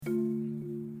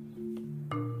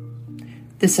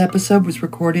This episode was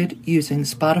recorded using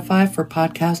Spotify for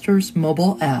Podcasters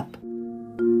mobile app.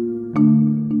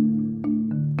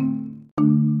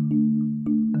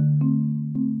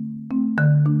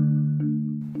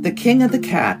 The King of the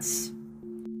Cats.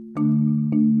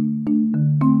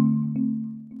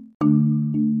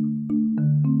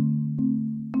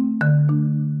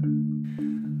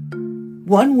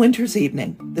 One winter's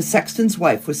evening, the sexton's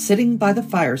wife was sitting by the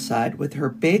fireside with her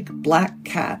big black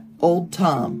cat, Old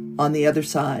Tom, on the other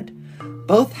side,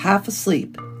 both half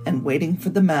asleep and waiting for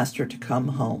the master to come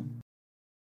home.